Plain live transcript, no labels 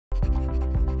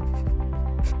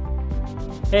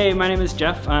Hey, my name is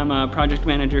Jeff. I'm a project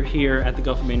manager here at the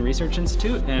Gulf of Maine Research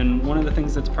Institute, and one of the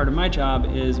things that's part of my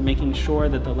job is making sure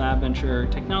that the LabVenture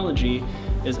technology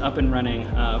is up and running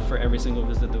for every single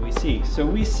visit that we see. So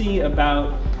we see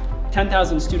about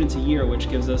 10,000 students a year, which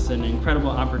gives us an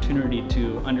incredible opportunity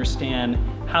to understand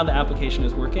how the application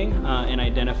is working and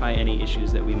identify any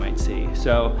issues that we might see.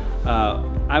 So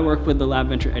I work with the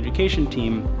LabVenture education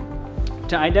team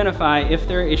to identify if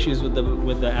there are issues with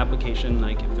the application,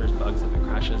 like if there's bugs, if it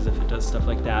crashes, if it does stuff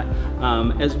like that,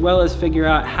 as well as figure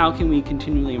out how can we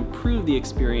continually improve the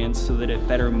experience so that it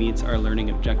better meets our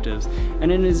learning objectives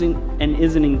and is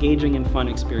an engaging and fun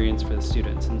experience for the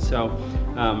students. And so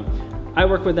I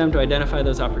work with them to identify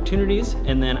those opportunities,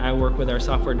 and then I work with our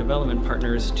software development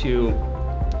partners to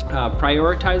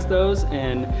prioritize those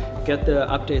and get the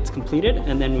updates completed,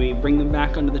 and then we bring them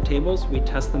back onto the tables, we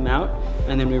test them out,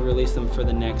 and then we release them for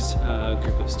the next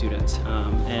group of students.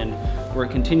 And we're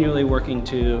continually working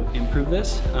to improve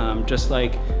this. Just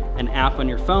like an app on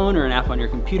your phone or an app on your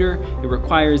computer, it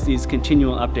requires these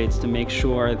continual updates to make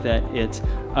sure that it's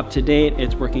up to date,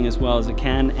 it's working as well as it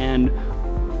can, and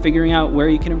figuring out where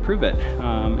you can improve it.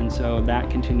 And so that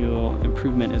continual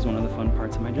improvement is one of the fun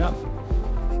parts of my job.